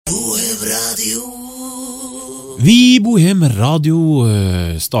Vi i Bohem Radio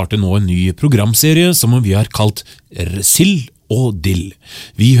starter nå en ny programserie som vi har kalt Sild og Dill.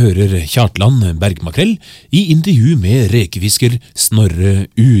 Vi hører Kjartland Bergmakrell i intervju med rekefisker Snorre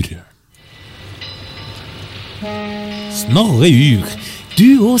Ur. Snorre Ur,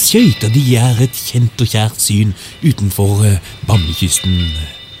 du og skøyter de er et kjent og kjært syn utenfor Bamlekysten.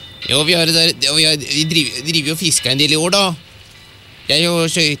 Jo, vi driver og fisker en del i år da. Jeg og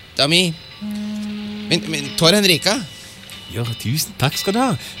skøyta mi. Men tar en reka? Ja, tusen takk skal du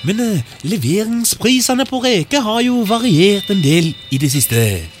ha. Men leveringsprisene på reke har jo variert en del i det siste.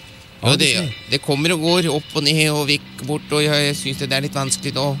 Ja, det kommer og går opp og ned og vekk bort, og jeg synes det er litt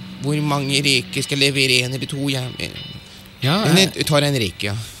vanskelig da. Hvor mange reker skal levere, en eller to? Men jeg tar en reke,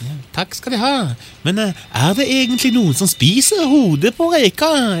 ja. Takk skal du ha. Men er det egentlig noen som spiser hodet på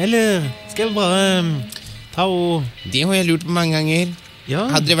reka? Eller skal jeg bare ta og... Det har jeg lurt på mange ganger. Ja.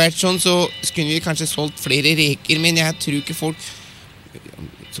 Hadde det vært sånn, så skulle vi kanskje solgt flere reker, men jeg tror ikke folk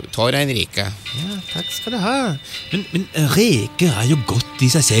tar en reke. Ja, takk skal du ha. Men reker er jo godt i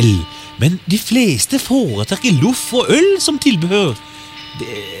seg selv. Men de fleste foretrekker loff og øl som tilbehør.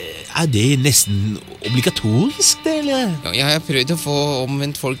 Er det nesten obligatorisk, det, eller? Ja, jeg har prøvd å få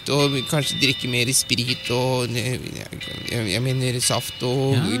omvendt folk til å kanskje drikke mer sprit og jeg mener saft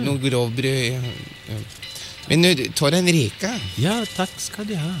og noe grovbrød. Ja. Men du tar en reke. Ja, takk skal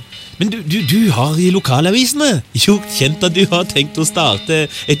du ha. Men du har i lokalavisene gjort kjent at du har tenkt å starte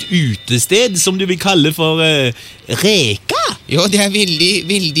et utested som du vil kalle for reka. Ja, det er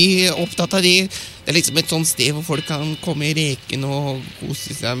veldig opptatt av det. Det er liksom et sånt sted hvor folk kan komme i reken og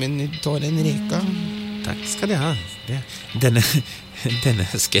kose seg, men du tar en reka. Takk skal du ha. Denne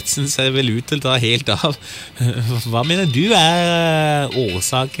sketsen ser vel ut til å ta helt av. Hva mener du er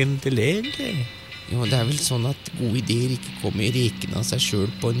årsaken til det egentlig? Ja, det er vel sånn at gode ideer ikke kommer i reken av seg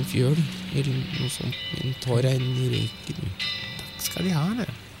selv på en fjøl, eller noe sånt, men tar en reke. Takk skal de ha det.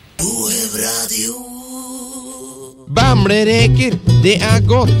 Bohem Radio. Bamlereker, det er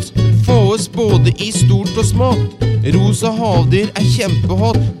godt, fås både i stort og smått. Rosa havdyr er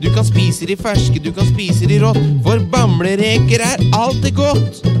kjempehot, du kan spise de ferske, du kan spise de rått, for bamlereker er alltid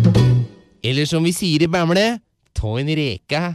godt. Eller som vi sier i Bamle, ta en reke.